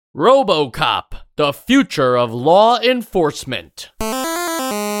RoboCop, the future of law enforcement.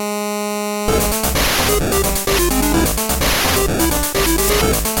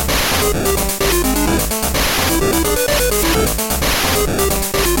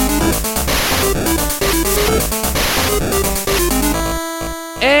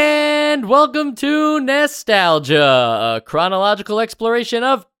 And welcome to Nostalgia, a chronological exploration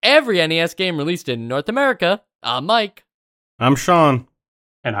of every NES game released in North America. I'm Mike. I'm Sean.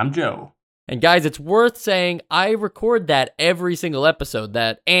 And I'm Joe. And guys, it's worth saying I record that every single episode,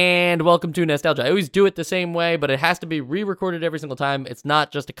 and welcome to Nostalgia. I always do it the same way, but it has to be re-recorded every single time. It's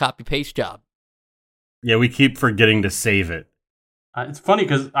not just a copy-paste job. Yeah, we keep forgetting to save it. It's funny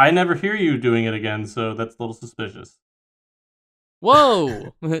because I never hear you doing it again, so that's a little suspicious.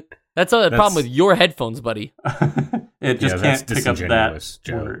 Whoa! That's a problem with your headphones, buddy. It just can't pick up that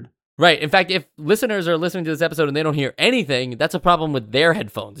word. Right. In fact, if listeners are listening to this episode and they don't hear anything, that's a problem with their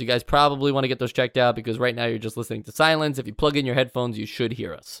headphones. You guys probably want to get those checked out because right now you're just listening to silence. If you plug in your headphones, you should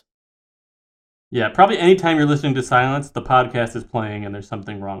hear us. Yeah, probably anytime you're listening to silence, the podcast is playing and there's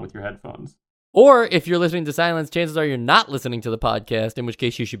something wrong with your headphones. Or if you're listening to silence, chances are you're not listening to the podcast, in which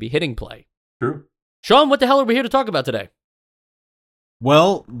case you should be hitting play. True. Sean, what the hell are we here to talk about today?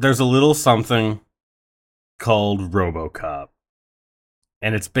 Well, there's a little something called RoboCop.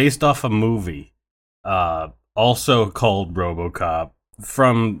 And it's based off a movie, also called RoboCop,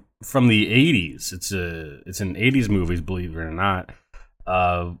 from the 80s. It's an 80s movie, believe it or not,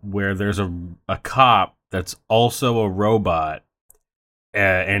 where there's a cop that's also a robot,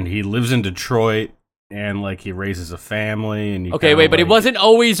 and he lives in Detroit, and like he raises a family. And but he wasn't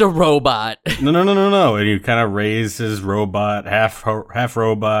always a robot. No. And you kind of raise his robot, half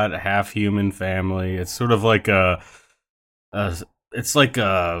robot, half human family. It's sort of like it's like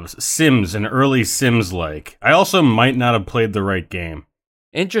Sims, an early Sims-like. I also might not have played the right game.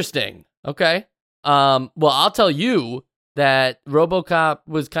 Interesting. Okay. Well, I'll tell you that RoboCop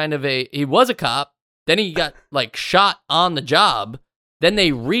was he was a cop, then he got, shot on the job, then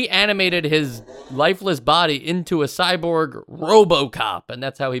they reanimated his lifeless body into a cyborg RoboCop, and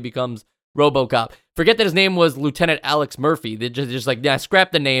that's how he becomes RoboCop. Forget that his name was Lieutenant Alex Murphy. They just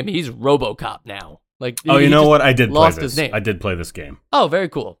scrap the name, he's RoboCop now. You know what? I did lost play this. His name. I did play this game. Oh, very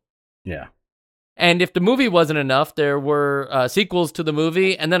cool. Yeah. And if the movie wasn't enough, there were sequels to the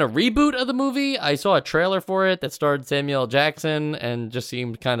movie and then a reboot of the movie. I saw a trailer for it that starred Samuel L. Jackson and just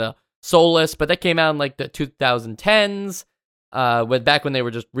seemed kind of soulless, but that came out in the 2010s, back when they were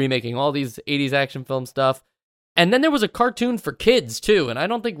just remaking all these 80s action film stuff. And then there was a cartoon for kids too, and I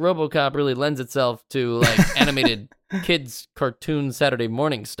don't think RoboCop really lends itself to animated kids cartoon Saturday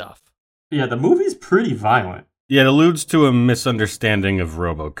morning stuff. Yeah, the movie's pretty violent. Yeah, it alludes to a misunderstanding of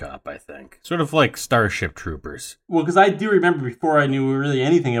RoboCop, I think. Sort of like Starship Troopers. Well, because I do remember before I knew really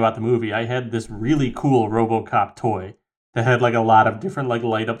anything about the movie, I had this really cool RoboCop toy that had a lot of different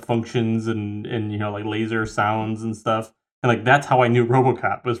light up functions and laser sounds and stuff. And that's how I knew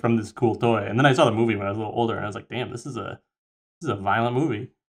RoboCop was from this cool toy. And then I saw the movie when I was a little older and I was like, damn, this is a violent movie.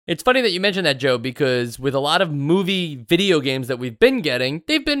 It's funny that you mentioned that, Joe, because with a lot of movie video games that we've been getting,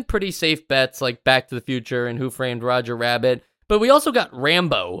 they've been pretty safe bets like Back to the Future and Who Framed Roger Rabbit. But we also got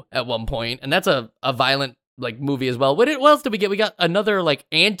Rambo at one point, and that's a violent movie as well. What else did we get? We got another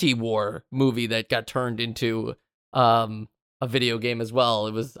anti-war movie that got turned into a video game as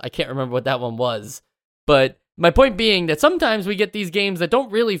well. I can't remember what that one was. But my point being that sometimes we get these games that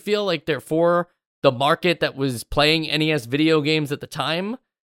don't really feel like they're for the market that was playing NES video games at the time.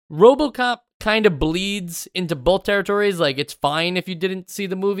 RoboCop kind of bleeds into both territories. It's fine if you didn't see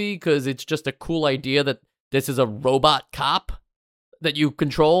the movie because it's just a cool idea that this is a robot cop that you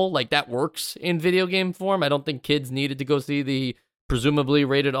control. That works in video game form. I don't think kids needed to go see the presumably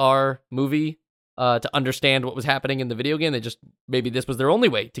rated R movie to understand what was happening in the video game. Maybe this was their only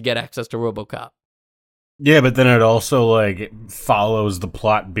way to get access to RoboCop. Yeah, but then it also follows the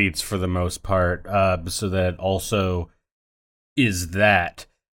plot beats for the most part, so that also is that.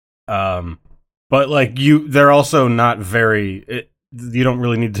 But they're also not very. You don't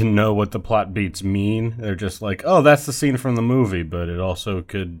really need to know what the plot beats mean. They're just oh, that's the scene from the movie, but it also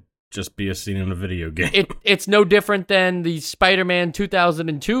could just be a scene in a video game. It's no different than the Spider-Man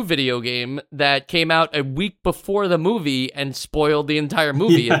 2002 video game that came out a week before the movie and spoiled the entire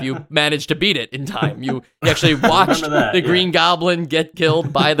movie if you managed to beat it in time. You actually watched the Green Goblin get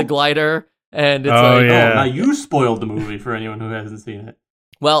killed by the glider, and it's now you spoiled the movie for anyone who hasn't seen it.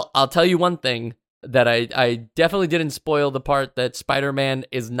 Well, I'll tell you one thing that I definitely didn't spoil the part that Spider-Man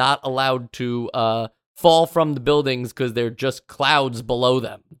is not allowed to fall from the buildings because they're just clouds below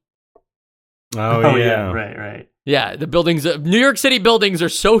them. Oh yeah, right. Yeah, the buildings, New York City buildings are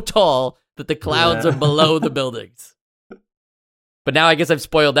so tall that the clouds are below the buildings. But now I guess I've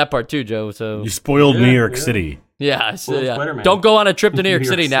spoiled that part too, Joe. So You spoiled New York City. yeah, Spider-Man. Don't go on a trip to New York New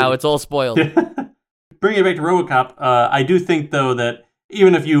York City now. City. It's all spoiled. Bringing it back to RoboCop, I do think though that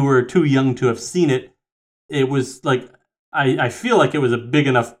even if you were too young to have seen it, it was like I feel like it was a big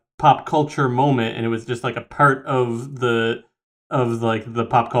enough pop culture moment, and it was just like a part of the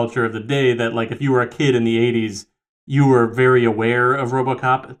pop culture of the day that like if you were a kid in the 80s, you were very aware of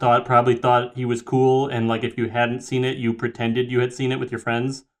RoboCop, probably thought he was cool, and like if you hadn't seen it, you pretended you had seen it with your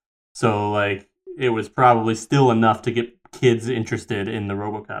friends. So like it was probably still enough to get kids interested in the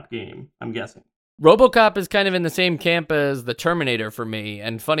RoboCop game, I'm guessing. RoboCop is kind of in the same camp as the Terminator for me,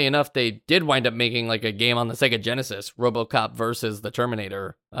 and funny enough, they did wind up making like a game on the Sega Genesis, RoboCop versus the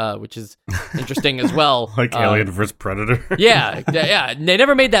Terminator, which is interesting as well. Like Alien vs. Predator. Yeah. They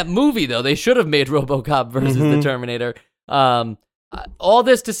never made that movie though. They should have made RoboCop versus the Terminator. All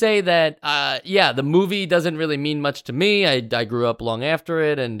this to say that, the movie doesn't really mean much to me. I grew up long after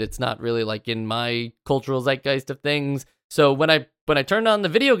it, and it's not really like in my cultural zeitgeist of things. So when I turned on the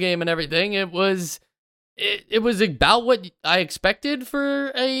video game and everything, it was about what I expected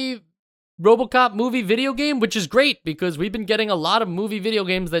for a RoboCop movie video game, which is great because we've been getting a lot of movie video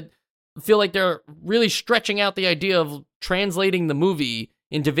games that feel like they're really stretching out the idea of translating the movie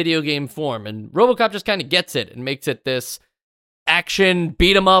into video game form. And RoboCop just kind of gets it and makes it this action,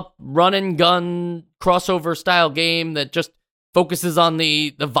 beat 'em up, run and gun, crossover style game that just focuses on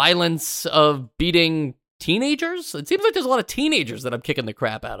the violence of beating teenagers. It seems like there's a lot of teenagers that I'm kicking the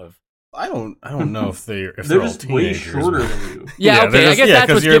crap out of. I don't know if they're all just way teenagers. shorter than you. Yeah, okay. I guess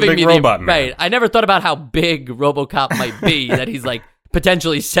that's what's you're a giving big me robot man. right. I never thought about how big RoboCop might be. That he's like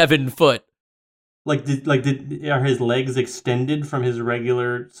potentially 7 foot. Are his legs extended from his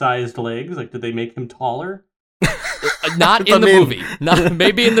regular sized legs? Like, did they make him taller? Not in the movie. Not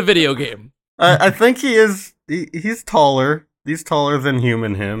maybe in the video game. I think he is. He's taller. He's taller than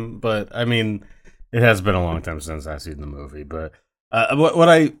human him. But I mean, it has been a long time since I've seen the movie. But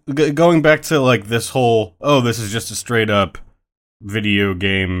going back to like this whole this is just a straight up video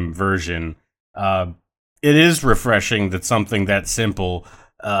game version. It is refreshing that something that simple.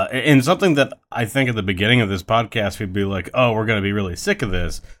 And something that I think at the beginning of this podcast we'd be like, oh, we're going to be really sick of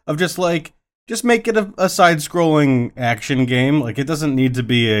this. Of just make it a side-scrolling action game. Like, it doesn't need to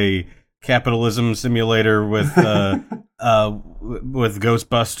be a capitalism simulator with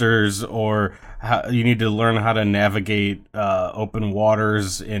Ghostbusters, or you need to learn how to navigate open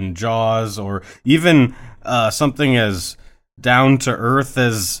waters in Jaws, or even something as down-to-earth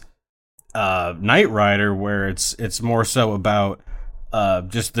as Knight Rider, where it's more so about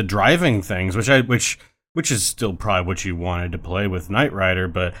just the driving things, which is still probably what you wanted to play with Knight Rider,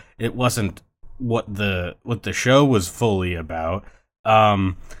 but it wasn't what the show was fully about.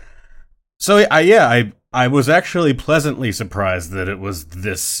 So I was actually pleasantly surprised that it was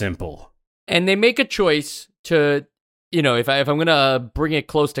this simple. And they make a choice to, if I'm gonna bring it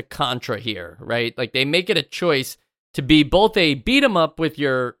close to Contra here, right? Like they make it a choice to be both a beat 'em up with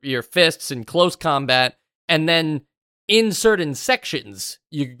your fists and close combat, and then in certain sections,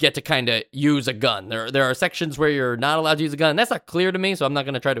 you get to kind of use a gun. There are sections where you're not allowed to use a gun. That's not clear to me, so I'm not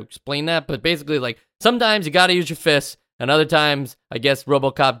going to try to explain that. But basically, like, sometimes you got to use your fists, and other times, I guess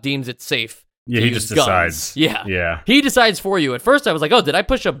RoboCop deems it safe. Yeah, he just decides. Yeah. He decides for you. At first, I was like, oh, did I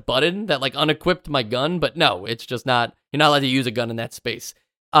push a button that, like, unequipped my gun? But no, it's just not. You're not allowed to use a gun in that space.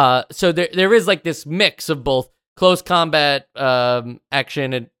 So there is, like, this mix of both close combat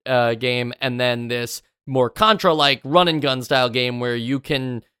action game and then this more Contra-like run-and-gun style game where you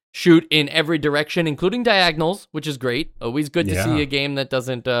can shoot in every direction, including diagonals, which is great. Always good to see a game that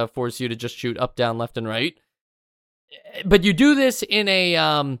doesn't force you to just shoot up, down, left, and right. But you do this in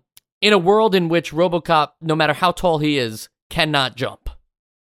a world in which RoboCop, no matter how tall he is, cannot jump.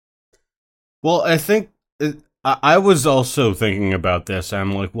 Well, I think I was also thinking about this.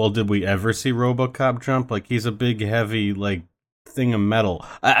 I'm like, well, did we ever see RoboCop jump? Like, he's a big, heavy, like, thing of metal.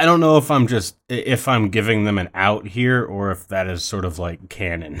 I don't know if I'm giving them an out here, or if that is sort of like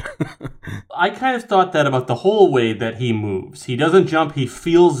canon. I kind of thought that about the whole way that he moves. He doesn't jump, he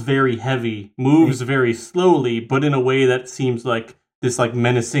feels very heavy, moves very slowly, but in a way that seems like this like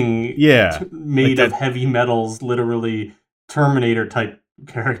menacing made like of heavy metals, literally Terminator type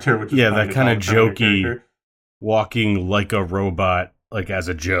character, which is that kind of jokey character. Walking like a robot, like as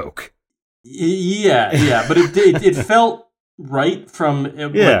a joke. Yeah, but it felt right from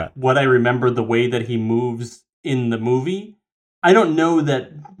like, what I remember the way that he moves in the movie. I don't know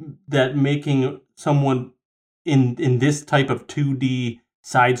that making someone in this type of 2D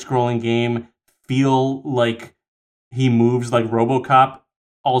side-scrolling game feel like he moves like RoboCop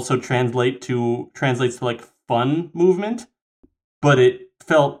also translates to like fun movement, but it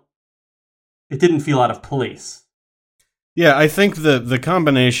didn't feel out of place. Yeah, I think the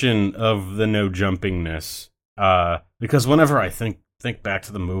combination of the no jumpingness, because whenever I think back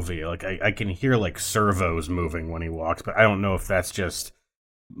to the movie, like I can hear like servos moving when he walks, but I don't know if that's just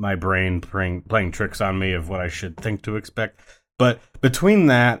my brain playing tricks on me of what I should think to expect. But between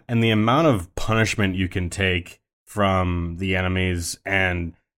that and the amount of punishment you can take from the enemies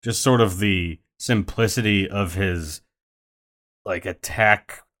and just sort of the simplicity of his like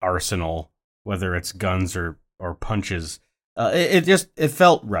attack arsenal, whether it's guns or punches, it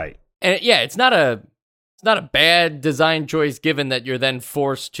felt right. And it's not a bad design choice given that you're then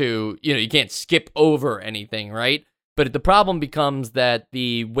forced to, you can't skip over anything, right? But the problem becomes that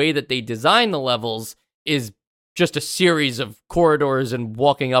the way that they design the levels is just a series of corridors and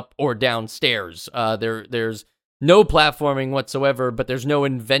walking up or down stairs. There's no platforming whatsoever, but there's no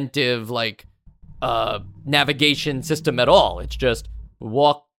inventive like navigation system at all. It's just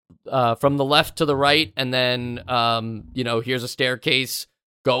walk from the left to the right, and then here's a staircase.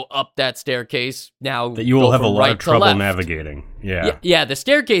 Go up that staircase. Now that you will have a lot of trouble navigating. Yeah. The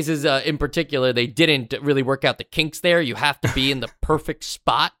staircases, in particular, they didn't really work out the kinks there. You have to be in the perfect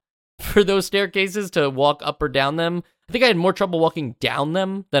spot for those staircases to walk up or down them. I think I had more trouble walking down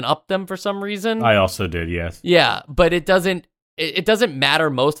them than up them for some reason. I also did, yes. Yeah, but it doesn't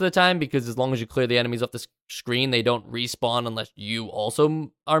matter most of the time, because as long as you clear the enemies off the screen, they don't respawn unless you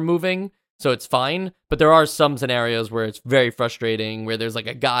also are moving. So it's fine, but there are some scenarios where it's very frustrating, where there's like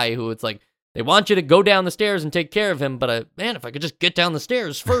a guy who it's like, they want you to go down the stairs and take care of him, but man, if I could just get down the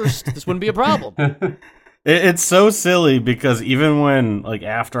stairs first, this wouldn't be a problem. It's so silly, because even when, like,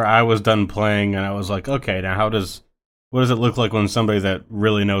 after I was done playing and I was like, okay, now what does it look like when somebody that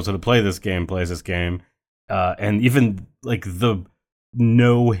really knows how to play this game plays this game? And even, like, the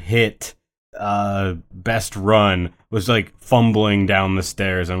no-hit best run was like fumbling down the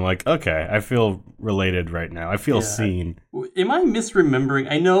stairs. I'm like, okay, I feel related right now. I feel seen. Am I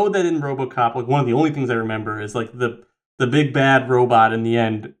misremembering? I know that in RoboCop, like one of the only things I remember is like the big bad robot in the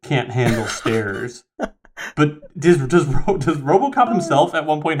end can't handle stairs. But does RoboCop himself at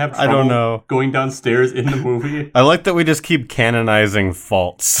one point have trouble I don't know. going downstairs in the movie? I like that we just keep canonizing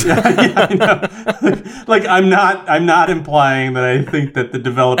faults. Yeah, I know. Like I'm not implying that I think that the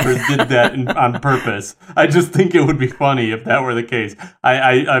developers did that on purpose. I just think it would be funny if that were the case.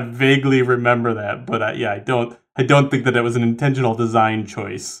 I vaguely remember that, but I don't think that it was an intentional design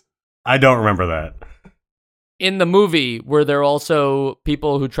choice. I don't remember that. In the movie, were there also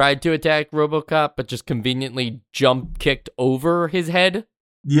people who tried to attack RoboCop but just conveniently jump kicked over his head?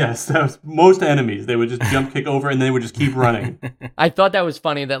 Yes, that was most enemies. They would just jump kick over and they would just keep running. I thought that was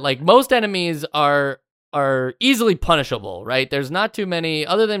funny that like most enemies are easily punishable, right? There's not too many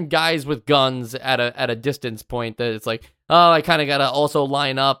other than guys with guns at a distance point that it's like, oh, I kind of got to also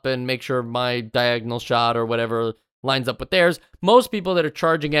line up and make sure my diagonal shot or whatever lines up with theirs. Most people that are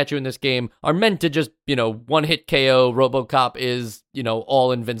charging at you in this game are meant to just, one hit KO. RoboCop is,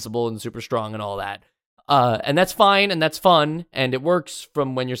 all invincible and super strong and all that. And that's fine and that's fun and it works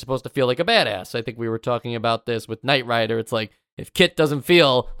from when you're supposed to feel like a badass. I think we were talking about this with Knight Rider. It's like, if Kit doesn't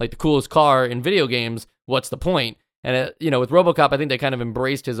feel like the coolest car in video games, what's the point? And, with RoboCop, I think they kind of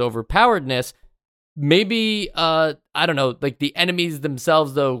embraced his overpoweredness. Maybe, I don't know, like the enemies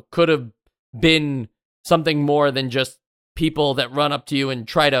themselves, though, could have been something more than just people that run up to you and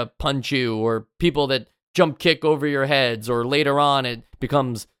try to punch you, or people that jump kick over your heads, or later on it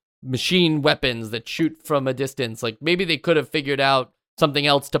becomes machine weapons that shoot from a distance. Like maybe they could have figured out something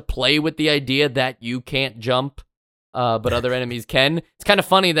else to play with the idea that you can't jump, but other enemies can. It's kind of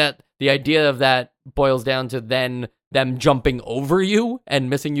funny that the idea of that boils down to then them jumping over you and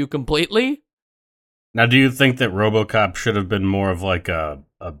missing you completely. Now, do you think that RoboCop should have been more of like a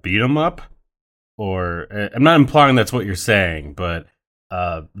beat 'em up? Or, I'm not implying that's what you're saying, but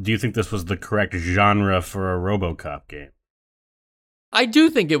do you think this was the correct genre for a RoboCop game? I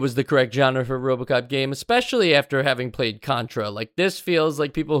do think it was the correct genre for a RoboCop game, especially after having played Contra. Like, this feels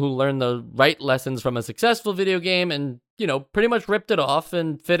like people who learned the right lessons from a successful video game and, pretty much ripped it off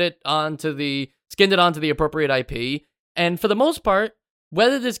and skinned it onto the appropriate IP. And for the most part,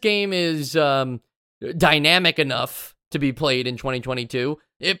 whether this game is dynamic enough to be played in 2022,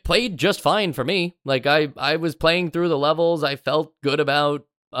 it played just fine for me. Like, I was playing through the levels. I felt good about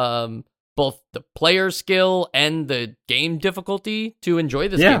both the player skill and the game difficulty to enjoy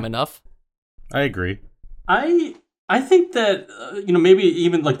this game enough. I agree. I think that, maybe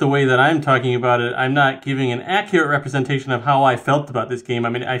even like the way that I'm talking about it, I'm not giving an accurate representation of how I felt about this game. I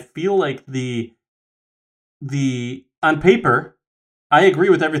mean, I feel like the the on paper, I agree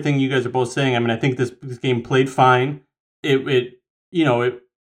with everything you guys are both saying. I mean, I think this game played fine. It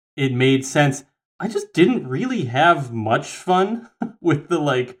made sense. I just didn't really have much fun with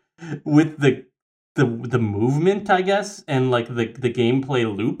the movement, I guess, and like the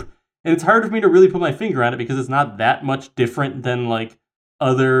gameplay loop. And it's hard for me to really put my finger on it because it's not that much different than like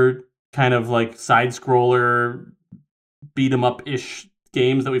other kind of like side scroller beat 'em up ish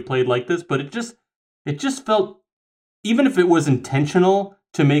games that we've played like this. But it just felt, even if it was intentional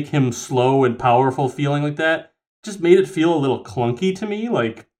to make him slow and powerful feeling like that, just made it feel a little clunky to me.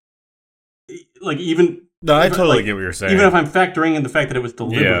 Like even No, I totally get what you're saying. even if I'm factoring in the fact that it was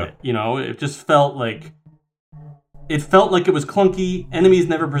deliberate, it just felt like it was clunky. Enemies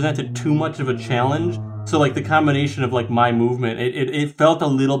never presented too much of a challenge, so like the combination of like my movement, it felt a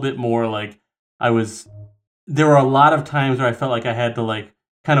little bit more like there were a lot of times where I felt like I had to like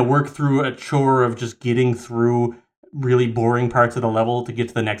kind of work through a chore of just getting through really boring parts of the level to get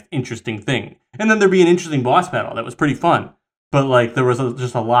to the next interesting thing, and then there'd be an interesting boss battle that was pretty fun. But like there was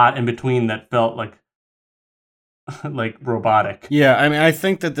just a lot in between that felt like robotic. Yeah, I mean, I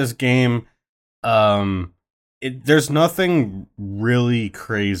think that this game, there's nothing really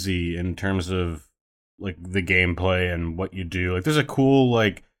crazy in terms of like the gameplay and what you do. Like, there's a cool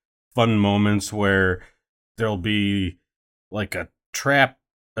like fun moments where there'll be like a trap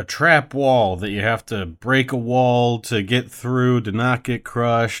wall that you have to break a wall to get through to not get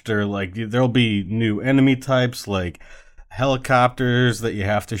crushed, or like there'll be new enemy types like helicopters that you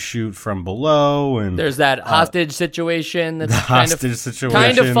have to shoot from below, and there's that hostage situation that's kind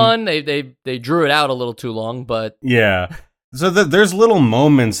of fun. They drew it out a little too long, but yeah. So there's little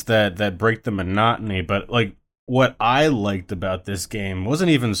moments that break the monotony, but like what I liked about this game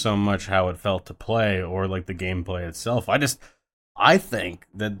wasn't even so much how it felt to play or like the gameplay itself. I think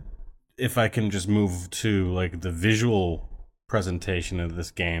that if I can just move to like the visual presentation of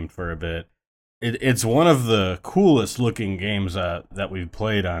this game for a bit, it's one of the coolest looking games that we've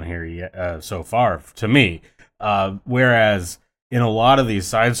played on here so far, to me. Whereas in a lot of these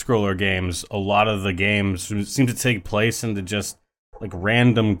side-scroller games, a lot of the games seem to take place into just like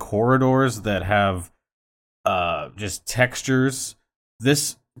random corridors that have just textures.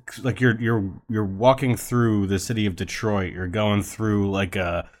 This, like you're walking through the city of Detroit. You're going through like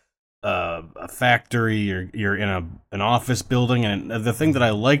a factory, you're in an office building, and the thing that I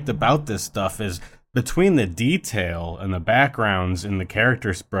liked about this stuff is between the detail and the backgrounds in the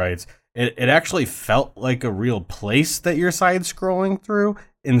character sprites, it actually felt like a real place that you're side scrolling through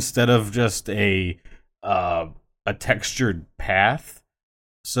instead of just a textured path.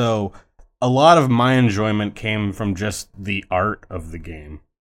 So a lot of my enjoyment came from just the art of the game.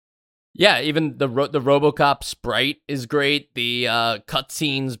 Yeah, even the RoboCop sprite is great. The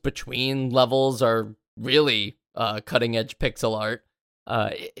cutscenes between levels are really cutting edge pixel art.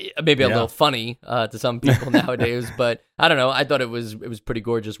 Maybe a little funny to some people nowadays, but I don't know. I thought it was pretty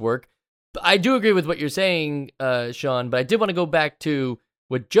gorgeous work. But I do agree with what you're saying, Sean. But I did want to go back to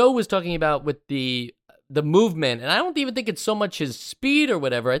what Joe was talking about with the movement, and I don't even think it's so much his speed or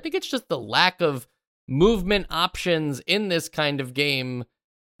whatever. I think it's just the lack of movement options in this kind of game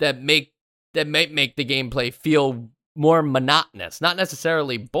that might make the gameplay feel more monotonous. Not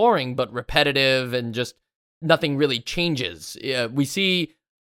necessarily boring, but repetitive, and just nothing really changes. We see,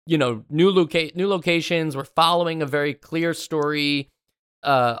 new locations. We're following a very clear story.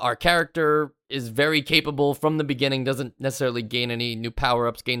 Our character is very capable from the beginning, doesn't necessarily gain any new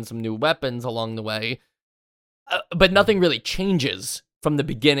power-ups, gain some new weapons along the way. But nothing really changes from the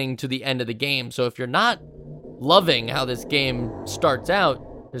beginning to the end of the game. So if you're not loving how this game starts out,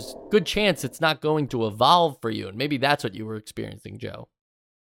 there's a good chance it's not going to evolve for you. And maybe that's what you were experiencing, Joe.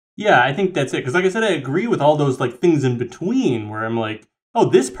 Yeah, I think that's it. Because like I said, I agree with all those like things in between where I'm like, oh,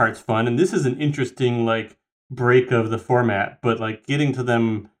 this part's fun, and this is an interesting like break of the format. But like getting to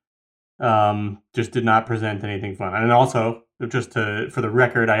them just did not present anything fun. And also, just for the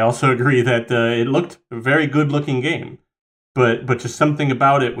record, I also agree that it looked a very good looking game. But just something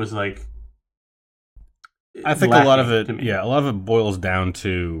about it was like, I think a lot of it boils down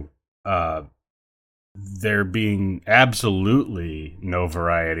to there being absolutely no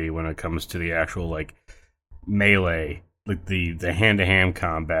variety when it comes to the actual like melee, like the hand-to-hand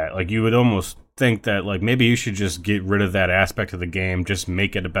combat. Like you would almost think that like maybe you should just get rid of that aspect of the game, just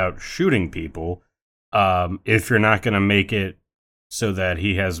make it about shooting people. If you're not going to make it so that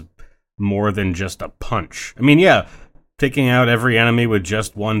he has more than just a punch. I mean, yeah, taking out every enemy with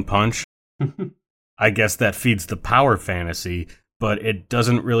just one punch, I guess that feeds the power fantasy, but it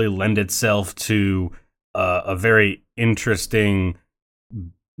doesn't really lend itself to a very interesting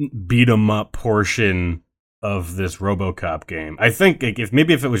beat 'em up portion of this RoboCop game. I think like, if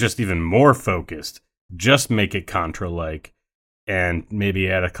it was just even more focused, just make it Contra-like, and maybe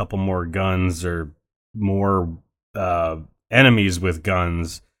add a couple more guns or more enemies with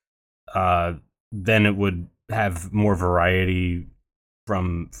guns, then it would have more variety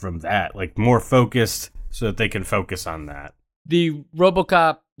from that, like more focused, so that they can focus on that. The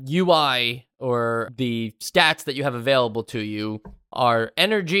RoboCop UI, or the stats that you have available to you, are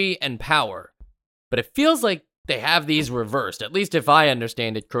energy and power. But it feels like they have these reversed, at least if I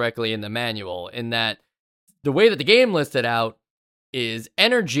understand it correctly in the manual, in that the way that the game listed out is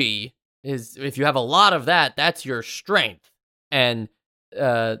energy is, if you have a lot of that, that's your strength. And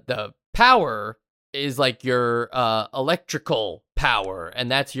the power is like your electrical power, and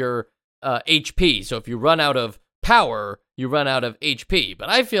that's your HP. So if you run out of power, you run out of HP. But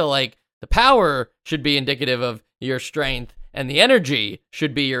I feel like the power should be indicative of your strength, and the energy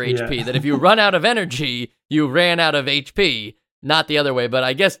should be your HP. Yeah. That if you run out of energy, you ran out of HP, not the other way. But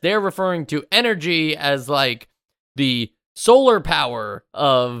I guess they're referring to energy as like the solar power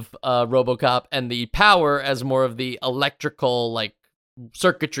of RoboCop, and the power as more of the electrical, like,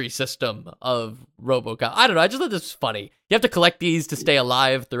 circuitry system of RoboCop. I don't know, I just thought this was funny. You have to collect these to stay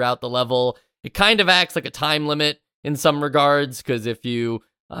alive throughout the level. It kind of acts like a time limit in some regards, because if you,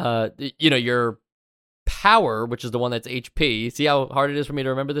 your power, which is the one that's HP, see how hard it is for me to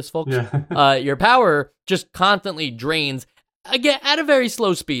remember this, folks? Yeah. Your power just constantly drains, again, at a very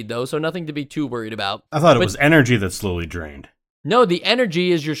slow speed, though, so nothing to be too worried about. I thought it was energy that slowly drained. No, the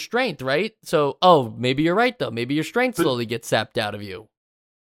energy is your strength, right? So, maybe you're right, though. Maybe your strength slowly gets sapped out of you.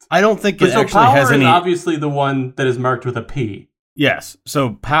 I don't think But it so actually power has any. is obviously the one that is marked with a P. Yes,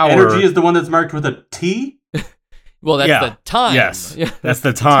 so power. Energy is the one that's marked with a T? Well, that's the time. Yes, Yeah. that's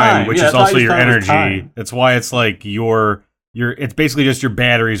the time, which Yeah, is that's why also I your thought it was energy. time. That's why it's like it's basically just your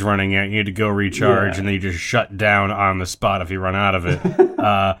batteries running out. You need to go recharge, Yeah. and then you just shut down on the spot if you run out of it.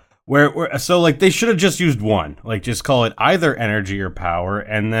 So like they should have just used one, like just call it either energy or power,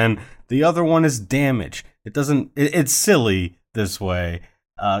 and then the other one is damage. It doesn't. It's silly this way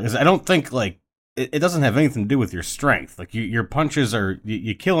because I don't think like it doesn't have anything to do with your strength. Like your punches are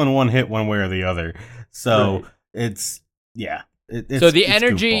you kill in one hit one way or the other. So. Right. It's So the it's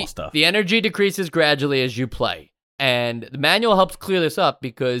energy, goofball stuff. the energy decreases gradually as you play, and the manual helps clear this up,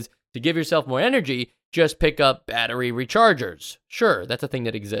 because to give yourself more energy, just pick up battery rechargers. Sure, that's a thing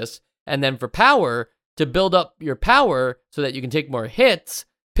that exists. And then for power, to build up your power so that you can take more hits,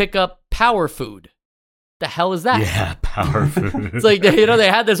 pick up power food. The hell is that? Yeah, power food. It's like, they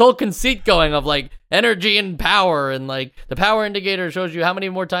had this whole conceit going of like energy and power, and like the power indicator shows you how many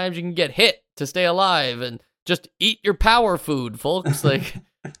more times you can get hit to stay alive, and just eat your power food, folks. Like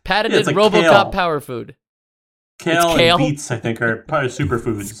patented it's like RoboCop kale. power food. Kale kale? and beets, I think, are probably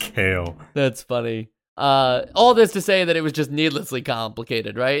superfoods. Kale. That's funny. All this to say that it was just needlessly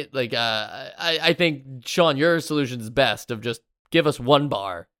complicated, right? Like, I think, Sean, your solution is best, of just give us one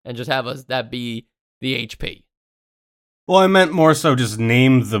bar and just have us that be the HP. Well, I meant more so just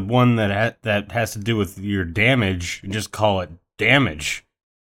name the one that has to do with your damage and just call it damage.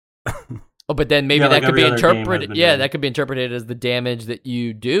 Oh, but then maybe Yeah, that like could be every other game has interpreted. been Yeah, doing. that could be interpreted as the damage that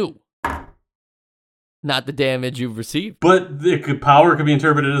you do, not the damage you've received. But power could be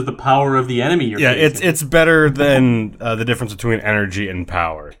interpreted as the power of the enemy you're Yeah, facing. it's better than the difference between energy and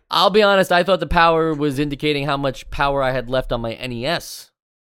power. I'll be honest, I thought the power was indicating how much power I had left on my NES.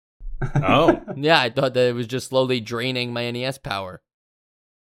 Oh, Yeah, I thought that it was just slowly draining my NES power.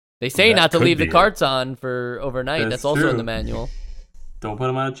 They say That not to could leave the be it. carts on for overnight. That's That's also in true. the manual. Don't put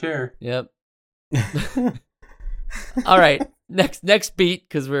him on a chair. Yep. All right, next beat,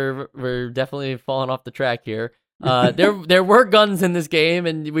 because we're definitely falling off the track here. There were guns in this game,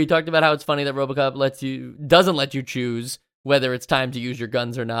 and we talked about how it's funny that RoboCop doesn't let you choose whether it's time to use your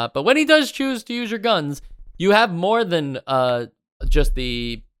guns or not. But when he does choose to use your guns, you have more than just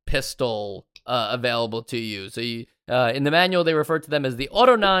the pistol available to you. So in the manual, they refer to them as the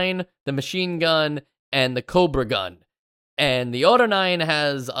Auto 9, the machine gun, and the Cobra gun. And the Auto 9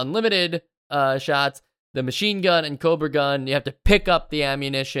 has unlimited shots. The machine gun and Cobra gun, you have to pick up the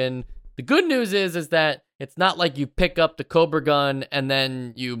ammunition. The good news is that it's not like you pick up the Cobra gun and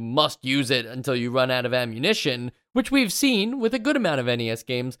then you must use it until you run out of ammunition, which we've seen with a good amount of NES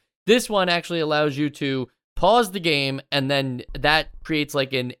games. This one actually allows you to pause the game, and then that creates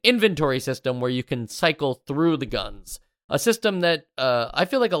like an inventory system where you can cycle through the guns. A system that I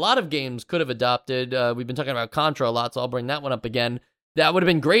feel like a lot of games could have adopted. We've been talking about Contra a lot, so I'll bring that one up again. That would have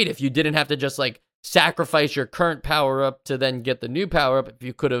been great if you didn't have to just like sacrifice your current power up to then get the new power up. If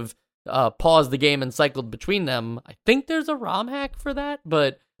you could have paused the game and cycled between them. I think there's a ROM hack for that,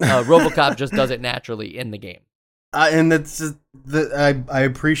 but RoboCop just does it naturally in the game. And I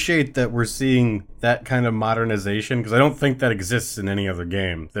appreciate that we're seeing that kind of modernization, because I don't think that exists in any other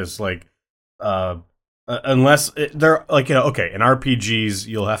game. There's like, unless they're like, okay, in RPGs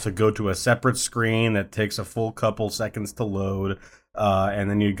you'll have to go to a separate screen that takes a full couple seconds to load, and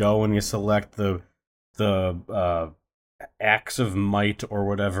then you go and you select the axe of might or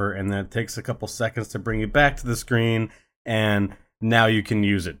whatever, and then it takes a couple seconds to bring you back to the screen, and now you can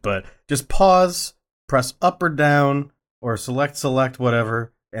use it. But just pause, press up or down, or select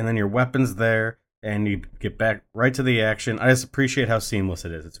whatever, and then your weapon's there, and you get back right to the action. I just appreciate how seamless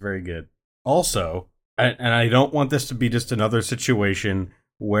it is. It's very good. Also, and I don't want this to be just another situation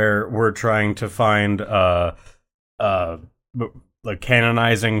where we're trying to find like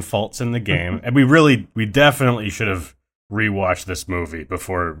canonizing faults in the game. And we definitely should have rewatched this movie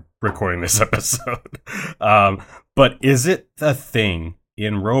before recording this episode. But is it the thing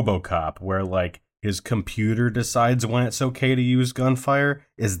in RoboCop where like his computer decides when it's okay to use gunfire?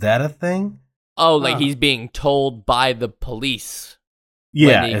 Is that a thing? Oh, like he's being told by the police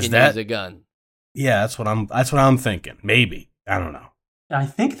Yeah, when he is can that use a gun. Yeah, that's what I'm thinking. Maybe. I don't know. I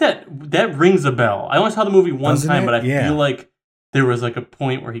think that rings a bell. I only saw the movie one Doesn't time, it? but I Yeah. feel like there was like a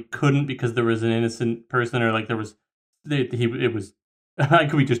point where he couldn't because there was an innocent person, or like there was it was. I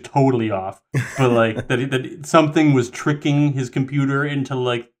could be just totally off, but like that something was tricking his computer into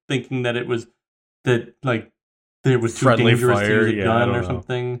like thinking that it was that like that it was too Friendly dangerous fire, to use a yeah, I gun don't or know.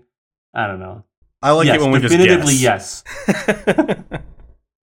 something. I don't know. I like yes, it when we just definitively guess. yes.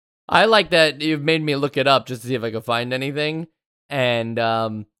 I like that you've made me look it up just to see if I could find anything. And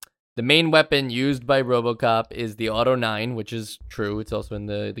the main weapon used by RoboCop is the Auto 9, which is true. It's also in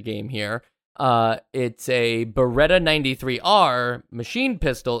the game here. It's a Beretta 93R machine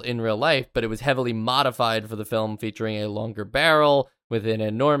pistol in real life, but it was heavily modified for the film, featuring a longer barrel with an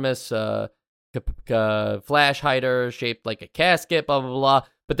enormous flash hider shaped like a casket, blah, blah, blah.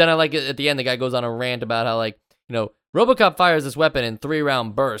 But then I like it at the end, the guy goes on a rant about how, like, RoboCop fires this weapon in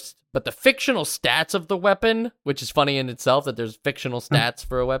 3-round bursts, but the fictional stats of the weapon, which is funny in itself that there's fictional stats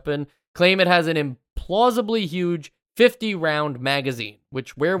for a weapon, claim it has an implausibly huge 50-round magazine,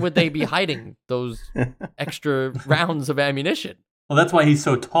 which where would they be hiding those extra rounds of ammunition? Well, that's why he's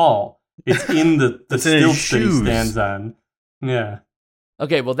so stall. It's in the It's in his stilts that he shoes. stands on. Yeah.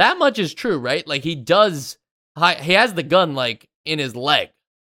 Okay, well, that much is true, right? Like, he has the gun, like, in his leg.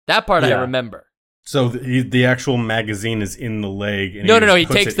 That part I Yeah. remember. So the actual magazine is in the leg. And No, just he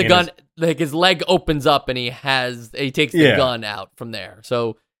puts takes it the in gun, like, his leg opens up and he takes the Yeah. gun out from there.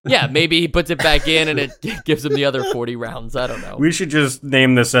 So, yeah, maybe he puts it back in and it gives him the other 40 rounds. I don't know. We should just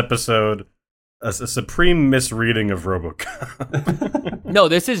name this episode a supreme misreading of RoboCop. No,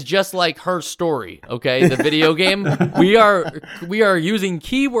 this is just like Her Story, okay? The video game. We are using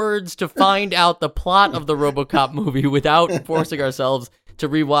keywords to find out the plot of the RoboCop movie without forcing ourselves to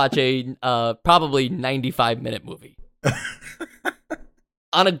rewatch a probably 95-minute movie.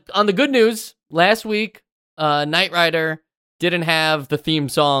 On the good news, last week, Knight Rider didn't have the theme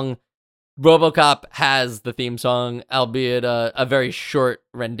song. RoboCop has the theme song, albeit a very short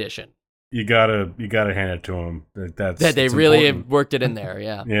rendition. You gotta hand it to him. That They it's really important. have worked it in there,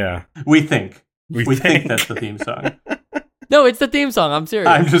 yeah. Yeah. We think. We We think. think that's the theme song. No, it's the theme song. I'm serious.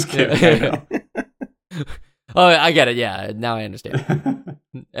 I'm just kidding. I know. Oh, I get it. Yeah, now I understand.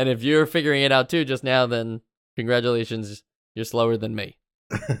 And if you're figuring it out too just now, then congratulations. You're slower than me.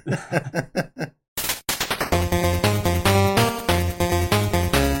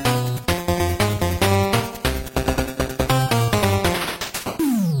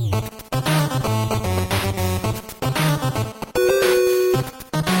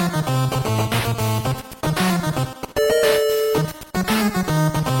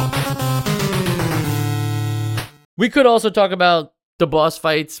 We could also talk about the boss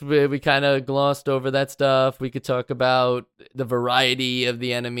fights. We kind of glossed over that stuff. We could talk about the variety of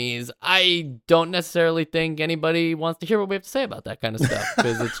the enemies. I don't necessarily think anybody wants to hear what we have to say about that kind of stuff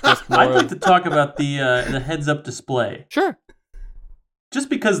because it's just more. I'd like to talk about the heads-up display. Sure. Just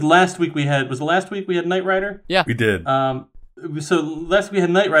because last week we had Knight Rider? Yeah. We did. So last week we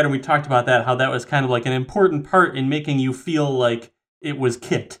had Knight Rider, and we talked about that, how that was kind of like an important part in making you feel like it was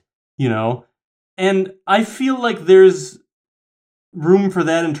Kit, And I feel like there's room for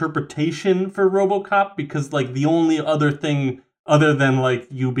that interpretation for RoboCop, because like the only other thing other than like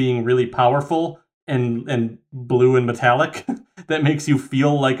you being really powerful and blue and metallic that makes you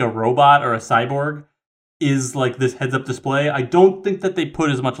feel like a robot or a cyborg is like this heads-up display. I don't think that they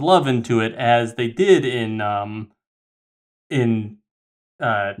put as much love into it as they did in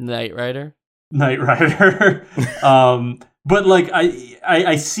Knight Rider. Knight Rider. But like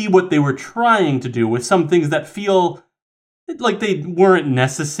I see what they were trying to do with some things that feel like they weren't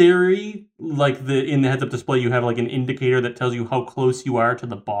necessary. Like in the heads-up display, you have like an indicator that tells you how close you are to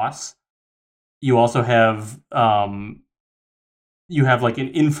the boss. You also have like an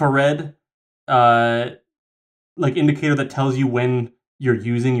infrared like indicator that tells you when you're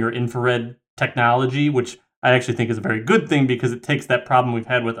using your infrared technology, which I actually think is a very good thing because it takes that problem we've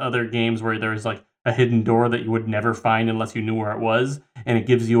had with other games where there's like a hidden door that you would never find unless you knew where it was, and it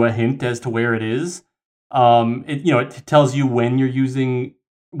gives you a hint as to where it is. It tells you when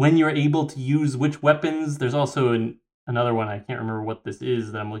you're able to use which weapons. There's also another one, I can't remember what this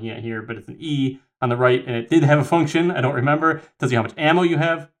is that I'm looking at here, but it's an E on the right, and it did have a function. I don't remember. It tells you how much ammo you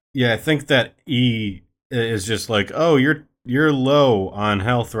have. Yeah, I think that E is just like, oh, you're low on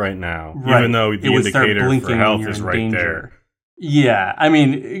health right now, right. Even though the indicator for health is right danger. There. Yeah, I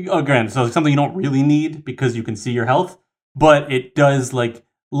mean, again, so it's something you don't really need because you can see your health, but it does like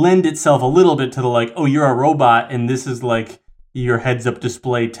lend itself a little bit to the like, oh, you're a robot, and this is like your heads-up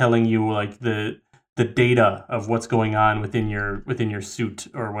display telling you like the data of what's going on within your suit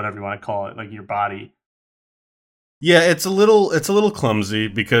or whatever you want to call it, like your body. Yeah, it's a little clumsy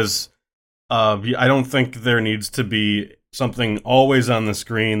because I don't think there needs to be something always on the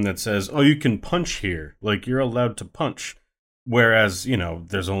screen that says, oh, you can punch here, like you're allowed to punch. Whereas,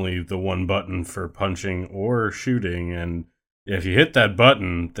 there's only the one button for punching or shooting, and if you hit that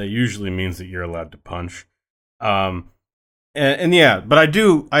button, that usually means that you're allowed to punch. And yeah, but I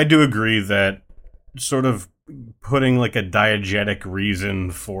do agree that sort of putting like a diegetic reason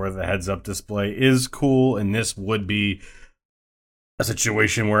for the heads-up display is cool, and this would be a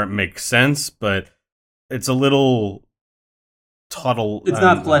situation where it makes sense, but it's a little it's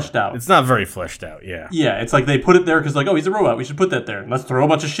not fleshed out. It's not very fleshed out, yeah. Yeah, it's like they put it there because like, oh, he's a robot, we should put that there. Let's throw a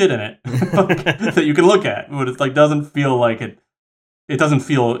bunch of shit in it that you can look at. But it's like doesn't feel like it doesn't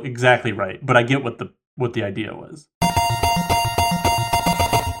feel exactly right. But I get what the idea was.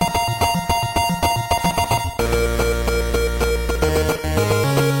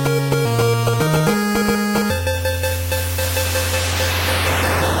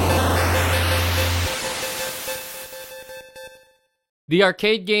 The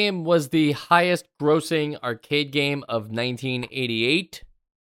arcade game was the highest grossing arcade game of 1988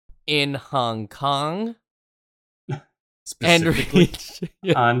 in Hong Kong. And reached,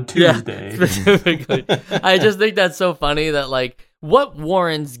 on Tuesday. Yeah, specifically. I just think that's so funny that, like, what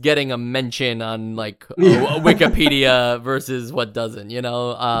warrants getting a mention on, like, Wikipedia versus what doesn't,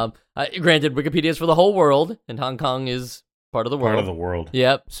 Granted, Wikipedia is for the whole world, and Hong Kong is part of the world. Part of the world.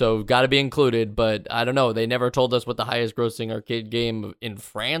 Yep, so got to be included, but I don't know. They never told us what the highest grossing arcade game in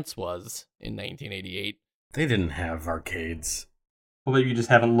France was in 1988. They didn't have arcades. Well, maybe you just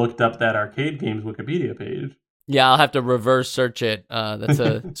haven't looked up that arcade game's Wikipedia page. Yeah, I'll have to reverse search it. That's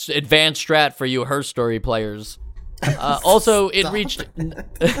a advanced strat for you Her Story players. Also, it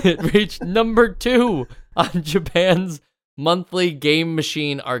reached number 2 on Japan's monthly Game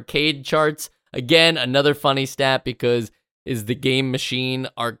Machine arcade charts. Again, another funny stat because is the Game Machine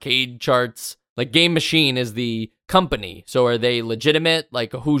arcade charts, like Game Machine is the company, so are they legitimate?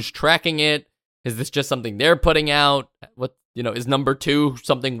 Like, who's tracking it? Is this just something they're putting out? What, is number 2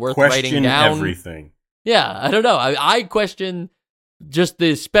 something worth writing down? Question everything. Yeah, I don't know. I question just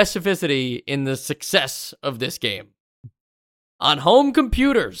the specificity in the success of this game. On home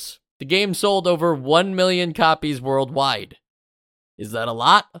computers, the game sold over 1 million copies worldwide. Is that a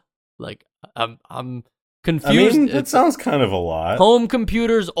lot? Like, I'm confused. I mean, that sounds kind of a lot. Home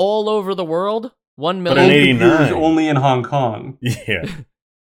computers all over the world? 1 million. But in 89. Computers only in Hong Kong. Yeah.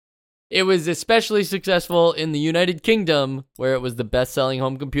 It was especially successful in the United Kingdom, where it was the best-selling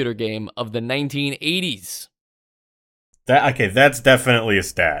home computer game of the 1980s. That's definitely a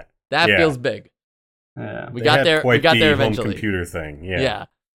stat. That feels big. Yeah. We got there eventually. Home computer thing. Yeah. Yeah.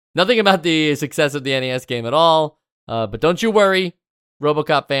 Nothing about the success of the NES game at all. But don't you worry,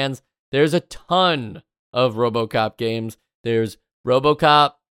 RoboCop fans. There's a ton of RoboCop games. There's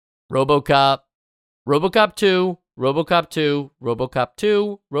RoboCop, RoboCop 2, RoboCop 2, RoboCop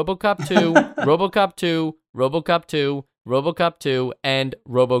 2, RoboCop 2, RoboCop 2, RoboCop 2, RoboCop 2, and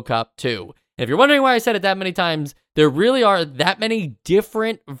RoboCop 2. And if you're wondering why I said it that many times, there really are that many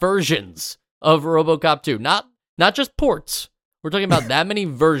different versions of RoboCop 2. Not just ports. We're talking about that many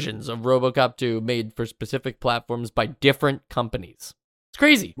versions of RoboCop 2 made for specific platforms by different companies. It's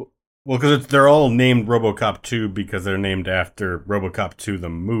crazy. Well, because they're all named RoboCop 2 because they're named after RoboCop 2, the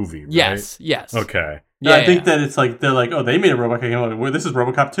movie, right? Yes. Okay. Yeah, I think that it's like, they're like, oh, they made a RoboCop game. Well, this is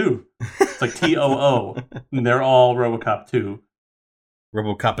RoboCop 2. It's like TOO. And they're all RoboCop 2.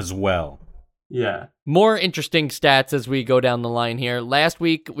 RoboCop as well. Yeah. More interesting stats as we go down the line here. Last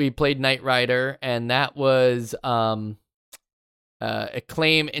week we played Knight Rider, and that was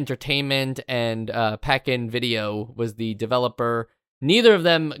Acclaim Entertainment and Pack-In Video was the developer. Neither of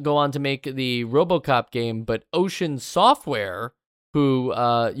them go on to make the RoboCop game, but Ocean Software, who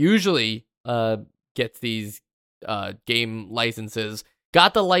usually gets these game licenses,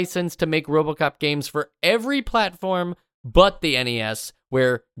 got the license to make RoboCop games for every platform but the NES,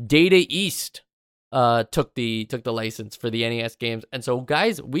 where Data East took the license for the NES games. And so,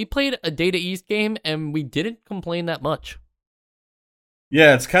 guys, we played a Data East game, and we didn't complain that much.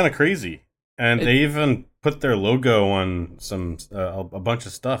 Yeah, it's kind of crazy. And they even put their logo on some a bunch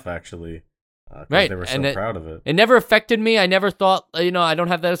of stuff, actually. Right. They were so proud of it. It never affected me. I never thought, I don't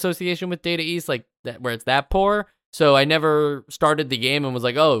have that association with Data East, like that, where it's that poor. So I never started the game and was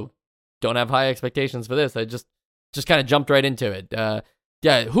like, oh, don't have high expectations for this. I just kind of jumped right into it.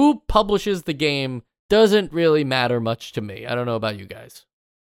 Yeah, who publishes the game doesn't really matter much to me. I don't know about you guys.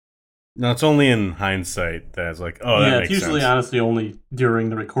 No, it's only in hindsight that it's like, oh, that makes sense. Yeah, it's usually honestly only during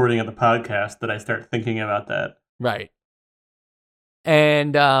the recording of the podcast that I start thinking about that. Right.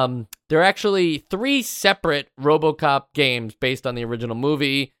 And there are actually 3 separate RoboCop games based on the original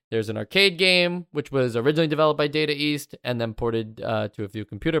movie. There's an arcade game, which was originally developed by Data East and then ported to a few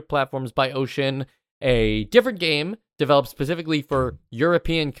computer platforms by Ocean. A different game developed specifically for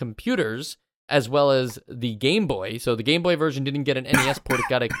European computers, as well as the Game Boy. So the Game Boy version didn't get an NES port; it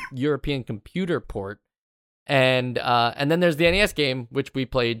got a European computer port. And then there's the NES game, which we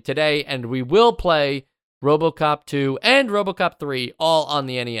played today, and we will play RoboCop 2 and RoboCop 3 all on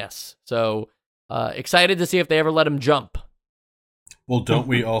the NES. So excited to see if they ever let him jump. Well, don't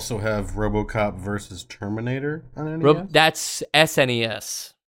we also have RoboCop versus Terminator on NES? That's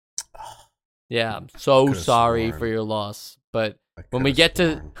SNES. Yeah, I'm so sorry for your loss, but when we get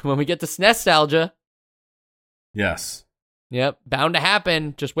to SNEStalgia, yes, yep, bound to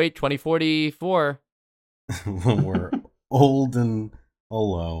happen. Just wait, 2044. When we're old and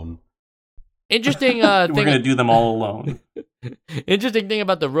alone. Interesting We're thing. gonna do them all alone. Interesting thing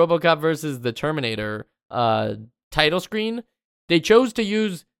about the RoboCop versus the Terminator title screen. They chose to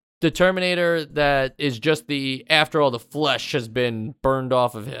use the Terminator that is just after all the flesh has been burned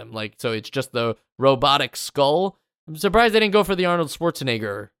off of him. Like, so it's just the robotic skull. I'm surprised they didn't go for the Arnold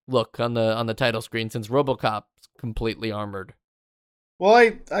Schwarzenegger look on the title screen, since RoboCop's completely armored. Well,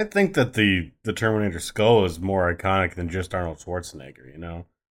 I think that the Terminator skull is more iconic than just Arnold Schwarzenegger, you know?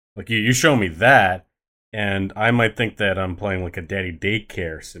 Like, you show me that, and I might think that I'm playing like a daddy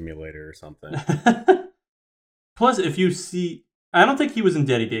daycare simulator or something. Plus, if you see... I don't think he was in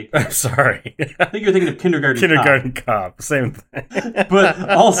Daddy Daycare. I'm sorry. I think you're thinking of Kindergarten Cop. Same thing. But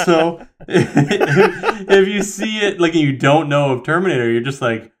also, if you see it, like, and you don't know of Terminator, you're just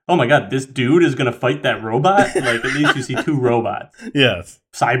like, oh my god, this dude is going to fight that robot? Like, at least you see 2 robots. Yes.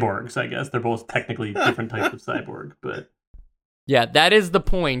 Cyborgs, I guess. They're both technically different types of cyborg, but... Yeah, that is the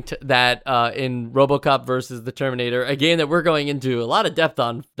point that in RoboCop versus the Terminator, a game that we're going into a lot of depth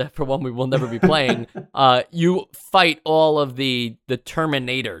on, that for one we will never be playing, you fight all of the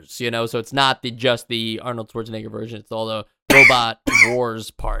Terminators, you know, so it's not just the Arnold Schwarzenegger version, it's all the robot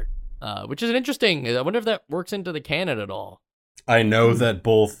wars part, which is an interesting, I wonder if that works into the canon at all. I know that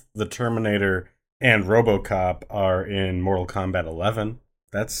both the Terminator and RoboCop are in Mortal Kombat 11.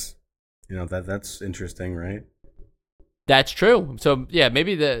 That's, that's interesting, right? That's true. So, yeah,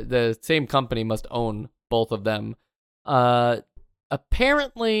 maybe the same company must own both of them.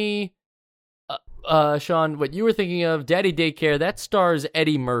 Apparently, Sean, what you were thinking of, Daddy Daycare, that stars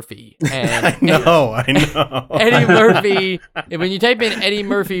Eddie Murphy. And I know. Eddie Murphy, when you type in Eddie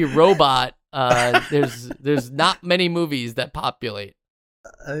Murphy robot, there's not many movies that populate.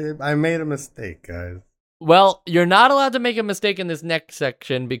 I made a mistake, guys. Well, you're not allowed to make a mistake in this next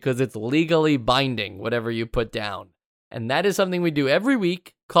section because it's legally binding, whatever you put down. And that is something we do every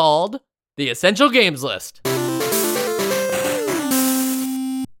week called the Essential Games List.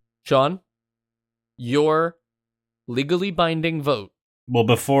 Sean, your legally binding vote. Well,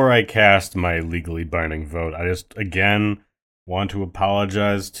 before I cast my legally binding vote, I just, again, want to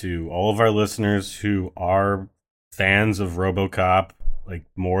apologize to all of our listeners who are fans of RoboCop, like,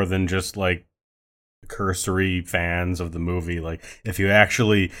 more than just, like, cursory fans of the movie. Like, if you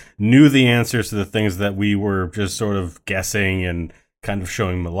actually knew the answers to the things that we were just sort of guessing and kind of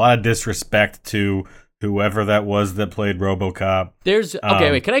showing a lot of disrespect to whoever that was that played RoboCop.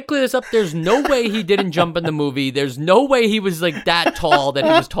 Wait, can I clear this up? There's no way he didn't jump in the movie. There's no way he was like that tall, that he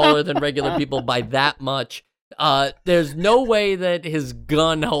was taller than regular people by that much. There's no way that his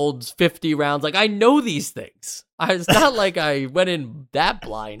gun holds 50 rounds. Like, I know these things. It's not like I went in that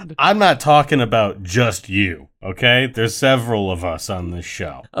blind. I'm not talking about just you, okay? There's several of us on this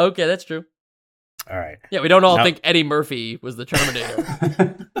show. Okay, that's true. All right. Yeah, we don't all think Eddie Murphy was the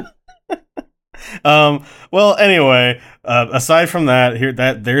Terminator. Well, anyway, aside from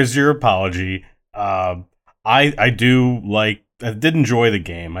that, there's your apology. I did enjoy the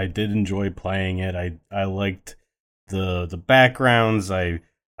game. I did enjoy playing it. I liked the backgrounds. I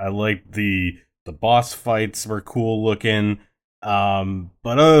liked the boss fights were cool looking. But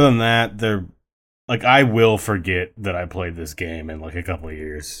other than that, I will forget that I played this game in like a couple of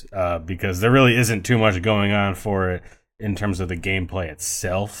years, because there really isn't too much going on for it in terms of the gameplay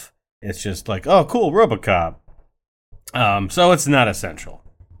itself. It's just like, oh, cool, RoboCop. So it's not essential.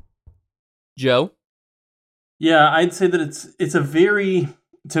 Joe? Yeah, I'd say that it's a very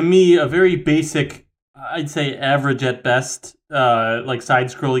basic, I'd say average at best, like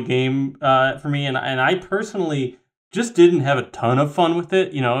side-scrolling game for me, and I personally just didn't have a ton of fun with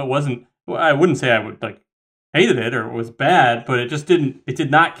it. You know, it wasn't. I wouldn't say I would like hated it or it was bad, but it just didn't. It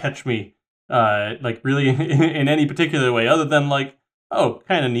did not catch me like really in any particular way, other than like, oh,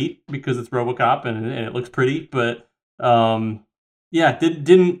 kind of neat because it's RoboCop and it looks pretty, but yeah,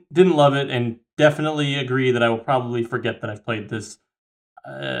 didn't love it, and definitely agree that I will probably forget that I've played this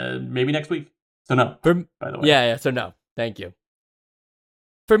maybe next week. So no, by the way. Yeah, so no. Thank you.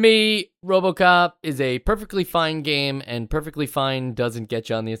 For me, RoboCop is a perfectly fine game, and perfectly fine doesn't get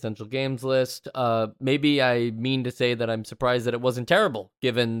you on the essential games list. Maybe I mean to say that I'm surprised that it wasn't terrible,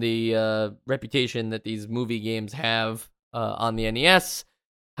 given the reputation that these movie games have on the NES.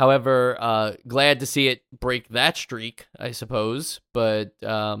 However, glad to see it break that streak, I suppose. But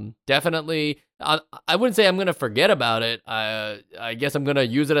definitely, I wouldn't say I'm going to forget about it. I guess I'm going to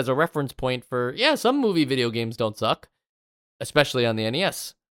use it as a reference point for, some movie video games don't suck, especially on the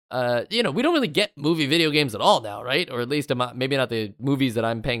NES. We don't really get movie video games at all now, right? Or at least maybe not the movies that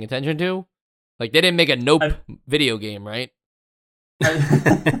I'm paying attention to. Like, they didn't make a Nope video game, right?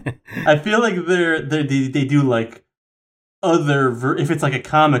 I feel like they do like if it's like a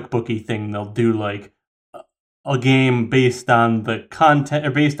comic booky thing, they'll do like a game based on the content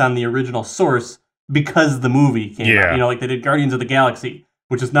or based on the original source because the movie came out. You know, like they did Guardians of the Galaxy,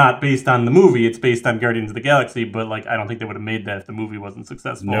 which is not based on the movie, it's based on Guardians of the Galaxy, but like I don't think they would have made that if the movie wasn't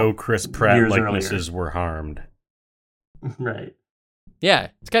successful. No Chris Pratt likenesses were harmed. Right. Yeah,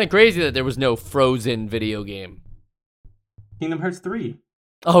 it's kind of crazy that there was no Frozen video game. Kingdom Hearts 3.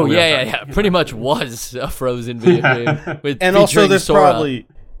 Oh, yeah. Pretty much was a Frozen video game. And also there's Sora.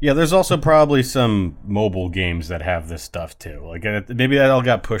 There's also probably some mobile games that have this stuff too. Like maybe that all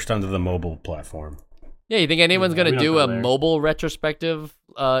got pushed onto the mobile platform. Yeah, you think anyone's going to do a mobile retrospective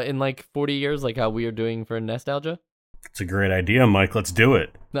in like 40 years, like how we are doing for Nostalgia? It's a great idea, Mike. Let's do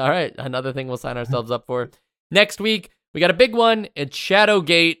it. All right, another thing we'll sign ourselves up for. Next week, we got a big one. It's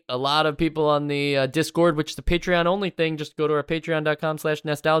Shadowgate. A lot of people on the Discord, which is the Patreon-only thing. Just go to our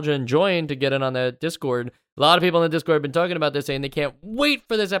patreon.com/nostalgia and join to get in on the Discord. A lot of people on the Discord have been talking about this, saying they can't wait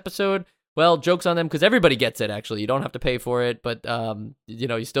for this episode. Well, joke's on them, because everybody gets it, actually. You don't have to pay for it, but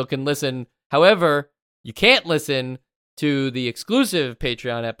you still can listen. However, you can't listen to the exclusive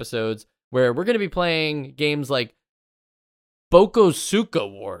Patreon episodes where we're going to be playing games like Bokosuka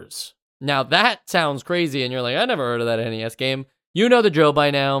Wars. Now, that sounds crazy, and you're like, I never heard of that NES game. You know the drill by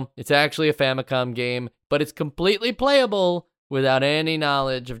now. It's actually a Famicom game, but it's completely playable without any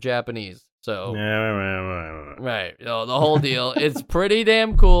knowledge of Japanese. So, right, the whole deal. It's pretty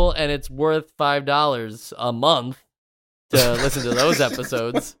damn cool, and it's worth $5 a month to listen to those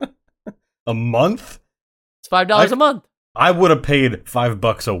episodes. A month? It's $5 a month. I would have paid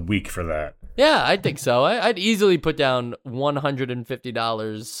 $5 a week for that. Yeah, I think so. I'd easily put down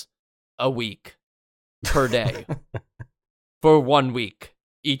 $150 a week per day for 1 week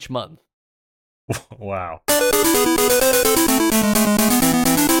each month. Wow.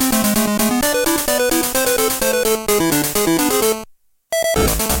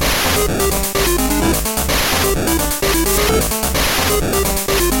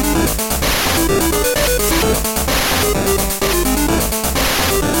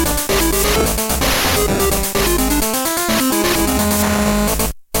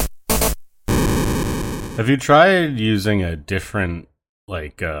 Have you tried using a different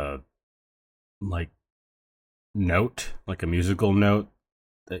note, like a musical note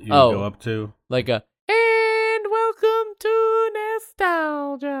that you go up to? Like a "and welcome to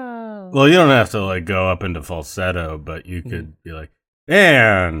Nostalgia." Well, you don't have to go up into falsetto, but you could be like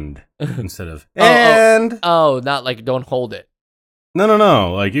 "and" instead of "and." Oh, not like don't hold it.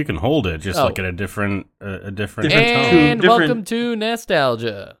 No. Like you can hold it, just Oh. like at a different Different tone. And different- welcome to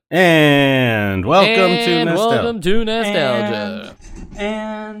Nostalgia. And welcome to And Nostalgia. welcome to Nostalgia.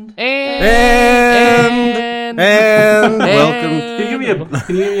 And And welcome. can you give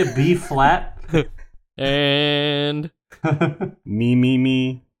me a B flat? And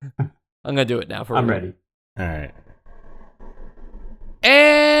Me. I'm gonna do it now for I'm real. ready. All right.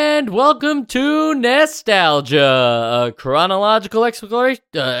 And welcome to Nostalgia, a chronological exploration.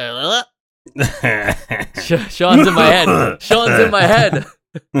 Sean's in my head. Sean's in my head.